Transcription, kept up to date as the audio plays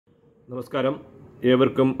നമസ്കാരം,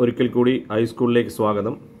 ഏവർക്കും ഒരിക്കൽ കൂടി ഹൈസ്കൂളിലേക്ക്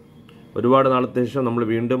സ്വാഗതം. ഒരുപാട് നാളത്തെ ശേഷം നമ്മൾ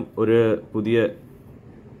വീണ്ടും ഒരു പുതിയ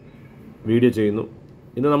വീഡിയോ ചെയ്യുന്നു.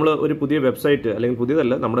 ഇന്ന് നമ്മൾ ഒരു പുതിയ വെബ്സൈറ്റ്, അല്ലെങ്കിൽ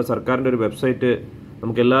പുതിയതല്ല, നമ്മുടെ സർക്കാരിൻ്റെ ഒരു വെബ്സൈറ്റ്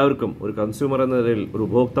നമുക്ക് എല്ലാവർക്കും ഒരു കൺസ്യൂമർ എന്ന നിലയിൽ, ഒരു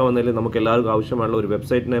ഉപഭോക്താവ് എന്ന നിലയിൽ നമുക്ക് എല്ലാവർക്കും ആവശ്യമുള്ള ഒരു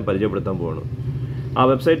വെബ്സൈറ്റിനെ പരിചയപ്പെടുത്താൻ പോവാണ്. ആ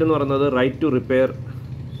വെബ്സൈറ്റ് എന്ന് പറയുന്നത് റൈറ്റ് ടു റിപ്പയർ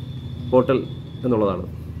പോർട്ടൽ എന്നുള്ളതാണ്.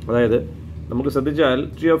 അതായത് നമുക്ക് ശ്രദ്ധിച്ചാൽ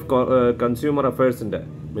മിനിസ്ട്രി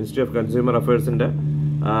ഓഫ് കൺസ്യൂമർ അഫയേഴ്സിൻ്റെ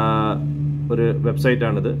ഒരു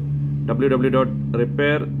വെബ്സൈറ്റാണിത്.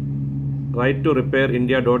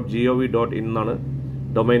 www.right2repairindia.gov.in എന്നാണ്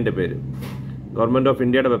ഡൊമൈൻ്റെ പേര്. ഗവൺമെൻറ് ഓഫ്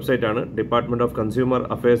ഇന്ത്യയുടെ വെബ്സൈറ്റാണ്, ഡിപ്പാർട്ട്മെൻറ്റ് ഓഫ് കൺസ്യൂമർ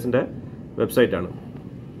അഫയേഴ്സിൻ്റെ വെബ്സൈറ്റാണ്.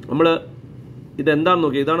 നമ്മൾ ഇതെന്താണെന്ന്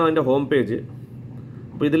നോക്കി, ഇതാണ് അതിൻ്റെ ഹോം പേജ്.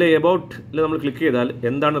 അപ്പോൾ ഇതിലെ എബൌട്ടിൽ നമ്മൾ ക്ലിക്ക് ചെയ്താൽ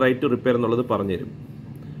എന്താണ് റൈറ്റ് ടു റിപ്പയർ എന്നുള്ളത് പറഞ്ഞുതരും.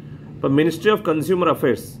 അപ്പം മിനിസ്ട്രി ഓഫ് കൺസ്യൂമർ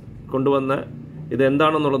അഫയേഴ്സ് കൊണ്ടുവന്ന ഇത്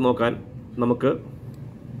എന്താണെന്നുള്ളത് നോക്കാൻ നമുക്ക്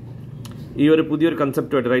ഈ ഒരു പുതിയൊരു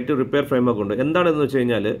കൺസെപ്റ്റുമായിട്ട് റൈറ്റ് ടു റിപ്പയർ ഫ്രെയിംവർക്ക് ഉണ്ട്. എന്താണെന്ന് വെച്ച്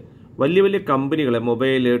കഴിഞ്ഞാൽ വലിയ വലിയ കമ്പനികളെ,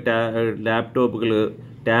 മൊബൈൽ, ലാപ്ടോപ്പുകൾ,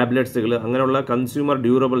 ടാബ്ലറ്റ്സുകൾ, അങ്ങനെയുള്ള കൺസ്യൂമർ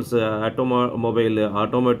ഡ്യൂറബിൾസ്,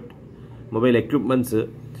 മൊബൈൽ എക്യുപ്മെൻറ്റ്സ്,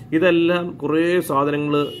 ഇതെല്ലാം കുറേ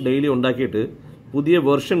സാധനങ്ങൾ ഡെയിലി ഉണ്ടാക്കിയിട്ട് പുതിയ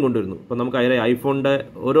വെർഷൻ കൊണ്ടുവരുന്നു. ഇപ്പം നമുക്ക് അതിലെ ഐഫോണിൻ്റെ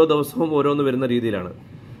ഓരോ ദിവസവും ഓരോന്ന് വരുന്ന രീതിയിലാണ്,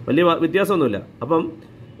 വലിയ വ്യത്യാസമൊന്നുമില്ല. അപ്പം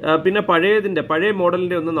പിന്നെ പഴയ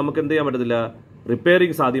മോഡലിൻ്റെ ഒന്നും നമുക്ക് എന്ത് ചെയ്യാൻ പറ്റത്തില്ല,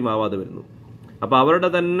 റിപ്പയറിങ് സാധ്യമാവാതെ വരുന്നു. അപ്പോൾ അവരുടെ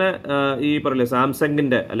തന്നെ ഈ പറയില്ലേ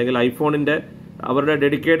സാംസങ്ങിൻ്റെ അല്ലെങ്കിൽ ഐഫോണിൻ്റെ അവരുടെ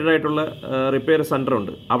ഡെഡിക്കേറ്റഡ് ആയിട്ടുള്ള റിപ്പയർ സെൻ്റർ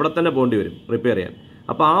ഉണ്ട്, അവിടെ തന്നെ പോകേണ്ടി വരും റിപ്പയർ ചെയ്യാൻ.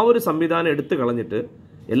 അപ്പോൾ ആ ഒരു സംവിധാനം എടുത്തു കളഞ്ഞിട്ട്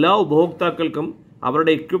എല്ലാ ഉപഭോക്താക്കൾക്കും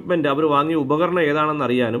അവരുടെ എക്യുപ്മെൻറ്റ്, അവർ വാങ്ങിയ ഉപകരണം ഏതാണെന്ന്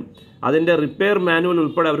അറിയാനും അതിൻ്റെ റിപ്പയർ മാനുവൽ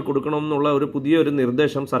ഉൾപ്പെടെ അവർ കൊടുക്കണമെന്നുള്ള ഒരു പുതിയൊരു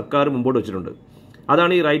നിർദ്ദേശം സർക്കാർ മുമ്പോട്ട് വെച്ചിട്ടുണ്ട്.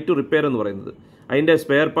 അതാണ് ഈ റൈറ്റ് ടു റിപ്പയർ എന്ന് പറയുന്നത്. അതിൻ്റെ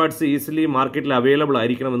സ്പെയർ പാർട്സ് ഈസിലി മാർക്കറ്റിൽ അവൈലബിൾ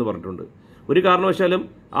ആയിരിക്കണമെന്ന് പറഞ്ഞിട്ടുണ്ട്. ഒരു കാരണവശാലും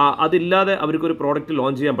അതില്ലാതെ അവർക്കൊരു പ്രോഡക്റ്റ്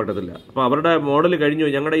ലോഞ്ച് ചെയ്യാൻ പറ്റത്തില്ല. അപ്പോൾ അവരുടെ മോഡൽ കഴിഞ്ഞു,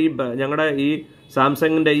 ഞങ്ങളുടെ ഈ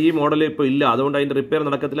സാംസങ്ങിൻ്റെ ഈ മോഡൽ ഇപ്പോൾ ഇല്ല, അതുകൊണ്ട് അതിൻ്റെ റിപ്പയർ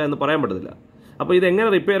നടക്കത്തില്ല എന്ന് പറയാൻ പറ്റത്തില്ല. അപ്പോൾ ഇതെങ്ങനെ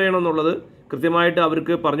റിപ്പയർ ചെയ്യണമെന്നുള്ളത് കൃത്യമായിട്ട്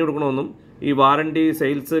അവർക്ക് പറഞ്ഞു കൊടുക്കണമെന്നും ഈ വാറണ്ടി,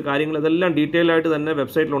 സെയിൽസ് കാര്യങ്ങൾ ഇതെല്ലാം ഡീറ്റെയിൽ ആയിട്ട് തന്നെ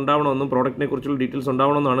വെബ്സൈറ്റിൽ ഉണ്ടാവണമെന്നും പ്രോഡക്റ്റിനെ കുറിച്ചുള്ള ഡീറ്റെയിൽസ്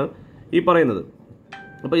ഉണ്ടാവണമെന്നാണ് ഈ പറയുന്നത്.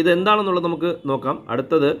 അപ്പോൾ ഇതെന്താണെന്നുള്ളത് നമുക്ക് നോക്കാം.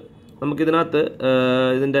 അടുത്തത് നമുക്കിതിനകത്ത്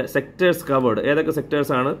ഇതിൻ്റെ സെക്ടേഴ്സ് കവേർഡ്, ഏതൊക്കെ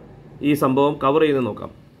സെക്ടേഴ്സാണ് ഈ സംഭവം കവർ ചെയ്യുന്നത്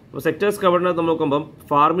നോക്കാം. അപ്പോൾ സെക്ടേഴ്സ് കവറിനകത്ത് നമ്മൾ നോക്കുമ്പം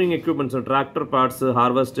farming equipments, tractor parts,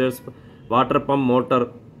 ഹാർവെസ്റ്റേഴ്സ്, water pump, motor.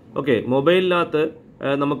 Okay, മൊബൈലിനകത്ത്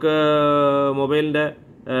നമുക്ക് മൊബൈലിൻ്റെ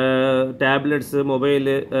tablets,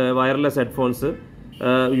 wireless headphones,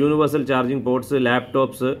 universal charging ports,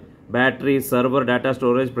 laptops, battery, server, data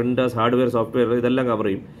storage, printers, hardware, software, ഇതെല്ലാം കവർ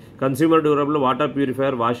ചെയ്യും. Consumer durable, water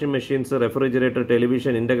purifier, washing machines, refrigerator,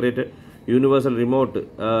 television, integrated, universal remote,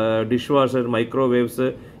 dish washer, microwaves,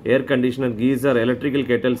 air conditioner, geyser, electrical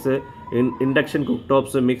കെറ്റൽസ്, induction cook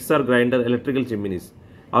tops, mixer, grinder, electrical ചിമ്മിനീസ്.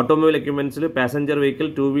 Automobile എക്യുപ്മെൻറ്റ്സിൽ passenger vehicle,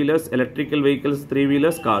 2 wheelers, electrical vehicles, 3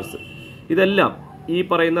 wheelers, cars. ഇതെല്ലാം ഈ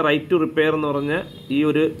പറയുന്ന right to repair എന്ന് പറഞ്ഞ ഈ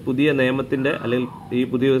ഒരു പുതിയ നിയമത്തിൻ്റെ അല്ലെങ്കിൽ ഈ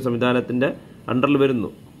പുതിയ സംവിധാനത്തിൻ്റെ അണ്ടറിൽ വരുന്നു.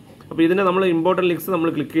 അപ്പോൾ ഇതിനെ നമ്മൾ ഇമ്പോർട്ടൻറ്റ് ലിങ്ക്സ് നമ്മൾ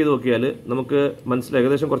ക്ലിക്ക് ചെയ്ത് നോക്കിയാൽ നമുക്ക് മനസ്സിലായി,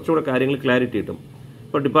 ഏകദേശം കുറച്ചുകൂടെ കാര്യങ്ങൾ ക്ലാരിറ്റി കിട്ടും.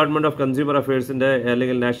 ഇപ്പോൾ ഡിപ്പാർട്ട്മെൻറ്റ് ഓഫ് കൺസ്യൂമർ അഫയേഴ്സിൻ്റെ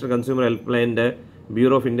അല്ലെങ്കിൽ നാഷണൽ കൺസ്യൂമർ ഹെൽപ്പ് ലൈനിൻ്റെ,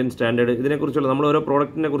 ബ്യൂറോ ഓഫ് ഇന്ത്യൻ സ്റ്റാൻഡേർഡ്, ഇതിനെക്കുറിച്ചുള്ള നമ്മൾ ഓരോ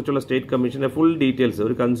പ്രോഡക്റ്റിനെ കുറിച്ചുള്ള സ്റ്റേറ്റ് കമ്മീഷൻ്റെ ഫുൾ ഡീറ്റെയിൽസ്,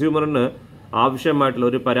 ഒരു കൺസ്യൂമറിന് ആവശ്യമായിട്ടുള്ള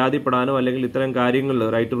ഒരു പരാതിപ്പെടാനോ അല്ലെങ്കിൽ ഇത്തരം കാര്യങ്ങളിൽ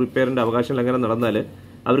റൈറ്റ് ടു റിപ്പയറിൻ്റെ അവകാശം ലംഘനം നടന്നാൽ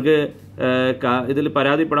അവർക്ക് ഇതിൽ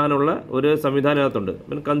പരാതിപ്പെടാനുള്ള ഒരു സംവിധാനത്തിനകത്തുണ്ട്.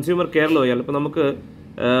 പിന്നെ കൺസ്യൂമർ കെയറിൽ പോയാൽ ഇപ്പോൾ നമുക്ക്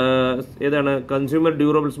ഏതാണ് കൺസ്യൂമർ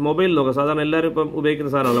ഡ്യൂറബിൾസ്, മൊബൈൽ നോക്കാം. സാധാരണ എല്ലാവരും ഇപ്പം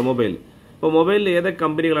ഉപയോഗിക്കുന്ന സാധനമല്ല മൊബൈൽ. ഇപ്പോൾ മൊബൈലിൽ ഏതൊക്കെ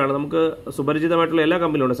കമ്പനികളാണ് നമുക്ക് സുപരിചിതമായിട്ടുള്ള എല്ലാ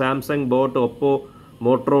കമ്പനികളുണ്ട്. Samsung, boat, Oppo,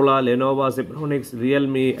 Motorola, Lenovo, സിപ്രോണിക്സ്,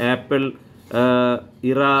 Realme, apple,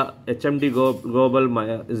 ഇറ, HMD ഗ്ലോബൽ,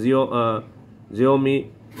 ജിയോമി,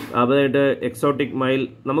 അതായത് എക്സോട്ടിക് മൈൽ,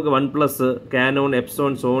 നമുക്ക് OnePlus, കാനോൺ,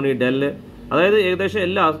 എപ്സോൺ, സോണി, ഡെൽ, അതായത് ഏകദേശം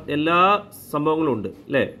എല്ലാ സംഭവങ്ങളും ഉണ്ട്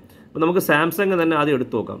അല്ലേ. അപ്പോൾ നമുക്ക് സാംസങ് തന്നെ ആദ്യം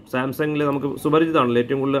എടുത്തു നോക്കാം. സാംസങ്ങിൽ നമുക്ക് സുപരിചിതമാണല്ലോ,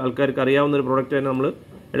 ഏറ്റവും കൂടുതൽ ആൾക്കാർക്ക് അറിയാവുന്ന ഒരു പ്രോഡക്റ്റ് തന്നെ നമ്മൾ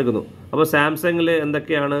എടുക്കുന്നു. അപ്പോൾ സാംസങ്ങിൽ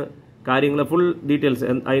എന്തൊക്കെയാണ് കാര്യങ്ങൾ, ഫുൾ ഡീറ്റെയിൽസ്,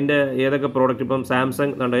 അതിൻ്റെ ഏതൊക്കെ പ്രോഡക്റ്റ്, ഇപ്പം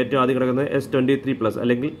സാംസങ് ഏറ്റവും ആദ്യം കിടക്കുന്നത് S23+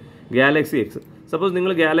 അല്ലെങ്കിൽ ഗാലക്സി X. സപ്പോസ്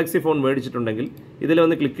നിങ്ങൾ ഗാലക്സി ഫോൺ മേടിച്ചിട്ടുണ്ടെങ്കിൽ ഇതിൽ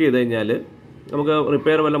ഒന്ന് ക്ലിക്ക് ചെയ്ത് കഴിഞ്ഞാൽ നമുക്ക്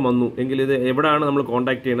റിപ്പയർ വല്ലതും വന്നു എങ്കിൽ ഇത് എവിടെയാണ് നമ്മൾ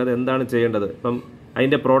കോൺടാക്ട് ചെയ്യേണ്ടത്, എന്താണ് ചെയ്യേണ്ടത്, ഇപ്പം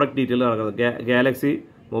അതിൻ്റെ പ്രോഡക്റ്റ് ഡീറ്റെയിൽ നടക്കുന്നത്. ഗാലക്സി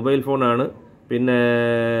മൊബൈൽ ഫോണാണ്. പിന്നെ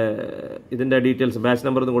ഇതിൻ്റെ ഡീറ്റെയിൽസ്, ബാച്ച്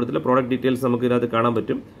നമ്പർ ഒന്നും കൊടുത്തില്ല, പ്രോഡക്റ്റ് ഡീറ്റെയിൽസ് നമുക്ക് ഇതിനകത്ത് കാണാൻ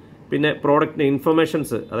പറ്റും. പിന്നെ പ്രോഡക്റ്റിൻ്റെ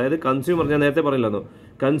ഇൻഫർമേഷൻസ്, അതായത് കൺസ്യൂമർ, ഞാൻ നേരത്തെ പറഞ്ഞില്ലായിരുന്നു,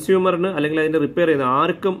 കൺസ്യൂമറിന് അല്ലെങ്കിൽ അതിൻ്റെ റിപ്പയർ ചെയ്യുന്ന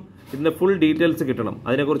ആർക്കും ഇതിൻ്റെ ഫുൾ ഡീറ്റെയിൽസ് കിട്ടണം.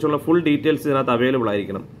 അതിനെക്കുറിച്ചുള്ള ഫുൾ ഡീറ്റെയിൽസ് ഇതിനകത്ത് അവൈലബിൾ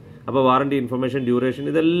ആയിരിക്കണം. അപ്പോൾ വാറണ്ടി, ഇൻഫർമേഷൻ, ഡ്യൂറേഷൻ,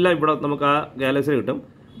 ഇതെല്ലാം ഇവിടെ നമുക്ക് ആ ഗാലക്സിയിൽ കിട്ടും.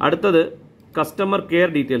 അടുത്തത് കസ്റ്റമർ കെയർ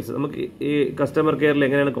ഡീറ്റെയിൽസ്. നമുക്ക് ഈ കസ്റ്റമർ കെയറിൽ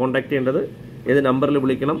എങ്ങനെയാണ് കോൺടാക്ട് ചെയ്യേണ്ടത്, ഏത് നമ്പറിൽ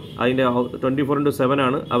വിളിക്കണം, അതിൻ്റെ 24/7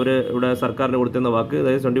 ആണ് അവർ ഇവിടെ സർക്കാരിന് കൊടുത്തുന്ന വാക്ക്.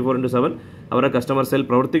 അതായത് 24/7 അവരുടെ കസ്റ്റമർ സെൽ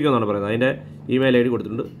പ്രവർത്തിക്കുമെന്നാണ് പറയുന്നത്. അതിൻ്റെ ഇമെയിൽ ID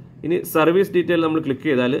കൊടുത്തിട്ടുണ്ട്. ഇനി സർവീസ് ഡീറ്റെയിൽ നമ്മൾ ക്ലിക്ക്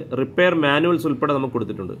ചെയ്താൽ റിപ്പയർ മാനുവൽസ് ഉൾപ്പെടെ നമുക്ക്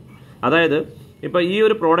കൊടുത്തിട്ടുണ്ട്. അതായത് ഇപ്പോൾ ഈ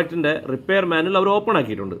ഒരു പ്രോഡക്റ്റിൻ്റെ റിപ്പയർ മാനുവൽ അവർ ഓപ്പൺ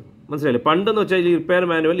ആക്കിയിട്ടുണ്ട്. മനസ്സിലായില്ലേ? പണ്ടെന്ന് വെച്ചാൽ ഈ റിപ്പയർ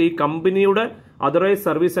മാനുവൽ ഈ കമ്പനിയുടെ അതറൈസ്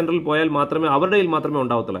സർവീസ് സെൻറ്ററിൽ പോയാൽ മാത്രമേ അവരുടെ കയ്യിൽ മാത്രമേ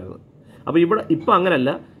ഉണ്ടാവത്തുള്ളായിരുന്നു. അപ്പോൾ ഇപ്പോൾ അങ്ങനെയല്ല,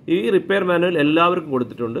 ഈ റിപ്പയർ മാനുവൽ എല്ലാവർക്കും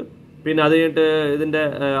കൊടുത്തിട്ടുണ്ട്. പിന്നെ അത് കഴിഞ്ഞിട്ട് ഇതിൻ്റെ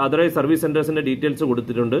അതറൈസ് സർവീസ് സെൻറ്റേഴ്സിൻ്റെ ഡീറ്റെയിൽസ്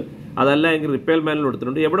കൊടുത്തിട്ടുണ്ട്. അതല്ല എങ്കിൽ റിപ്പയർ മാനുവൽ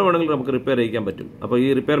കൊടുത്തിട്ടുണ്ട്. എവിടെ വേണമെങ്കിലും നമുക്ക് റിപ്പയർ ചെയ്യിക്കാൻ പറ്റും. അപ്പോൾ ഈ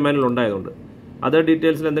റിപ്പയർ മാനുവൽ ഉണ്ടായതുകൊണ്ട് അതർ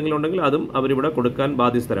ഡീറ്റെയിൽസിൽ എന്തെങ്കിലും ഉണ്ടെങ്കിൽ അതും അവരിവിടെ കൊടുക്കാൻ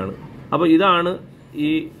ബാധ്യസ്ഥരാണ്. അപ്പോൾ ഇതാണ് ഈ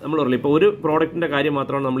നമ്മൾ പറയില്ല, ഇപ്പോൾ ഒരു പ്രോഡക്റ്റിൻ്റെ കാര്യം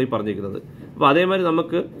മാത്രമാണ് നമ്മൾ ഈ പറഞ്ഞിരിക്കുന്നത്. അപ്പോൾ അതേമാതിരി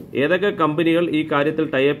നമുക്ക് ഏതൊക്കെ കമ്പനികൾ ഈ കാര്യത്തിൽ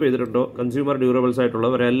ടൈപ്പ് ചെയ്തിട്ടുണ്ടോ കൺസ്യൂമർ ഡ്യൂറബിൾസ്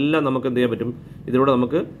ആയിട്ടുള്ളവരെല്ലാം നമുക്ക് എന്ത് ചെയ്യാൻ പറ്റും, ഇതിലൂടെ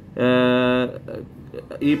നമുക്ക്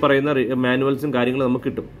ഈ പറയുന്ന മാനുവൽസും കാര്യങ്ങളും നമുക്ക്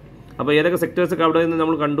കിട്ടും. അപ്പോൾ ഏതൊക്കെ സെക്ടേഴ്സൊക്കെ അവിടെ നിന്ന്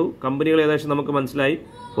നമ്മൾ കണ്ടു, കമ്പനികൾ ഏകദേശം നമുക്ക് മനസ്സിലായി.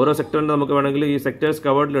 ഓരോ സെക്ടറിൻ്റെ നമുക്ക് വേണമെങ്കിൽ ഈ സെക്ടേഴ്സ്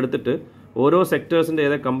കവേർഡിൽ എടുത്തിട്ട് ഓരോ സെക്ടേഴ്സിൻ്റെ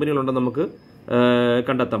ഏതൊക്കെ കമ്പനികളുണ്ടെന്ന് നമുക്ക്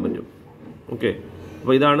കണ്ടെത്താൻ പറ്റും. ഓക്കെ,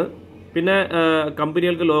 അപ്പോൾ ഇതാണ്. പിന്നെ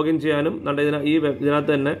കമ്പനികൾക്ക് ലോഗിൻ ചെയ്യാനും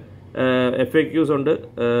ഇതിനകത്ത് തന്നെ FAQs ഉണ്ട്.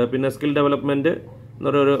 പിന്നെ സ്കിൽ ഡെവലപ്മെൻറ്റ്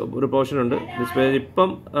എന്നൊരു പോർഷൻ ഉണ്ട്. ഡിസ്പ്ലേ ഇപ്പം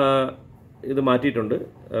ഇത് മാറ്റിയിട്ടുണ്ട്.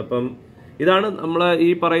 അപ്പം ഇതാണ് നമ്മൾ ഈ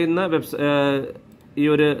പറയുന്ന ഈ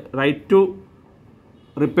ഒരു റൈറ്റ് ടു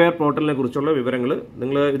റിപ്പയർ പോർട്ടലിനെ കുറിച്ചുള്ള വിവരങ്ങൾ.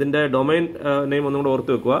 നിങ്ങൾ ഇതിൻ്റെ ഡൊമൈൻ നെയിം ഒന്നും കൂടെ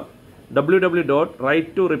ഓർത്ത് വെക്കുക.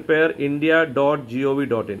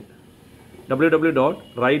 www.right2repairindia.gov.in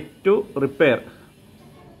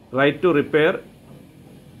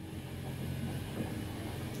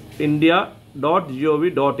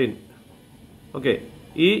www.right2repairindia.gov.in. ഓക്കെ,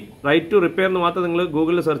 ഈ റൈറ്റ് ടു റിപ്പയർ എന്ന് മാത്രം നിങ്ങൾ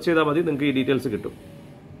ഗൂഗിളിൽ സെർച്ച് ചെയ്താൽ മതി, നിങ്ങൾക്ക് ഈ ഡീറ്റെയിൽസ് കിട്ടും.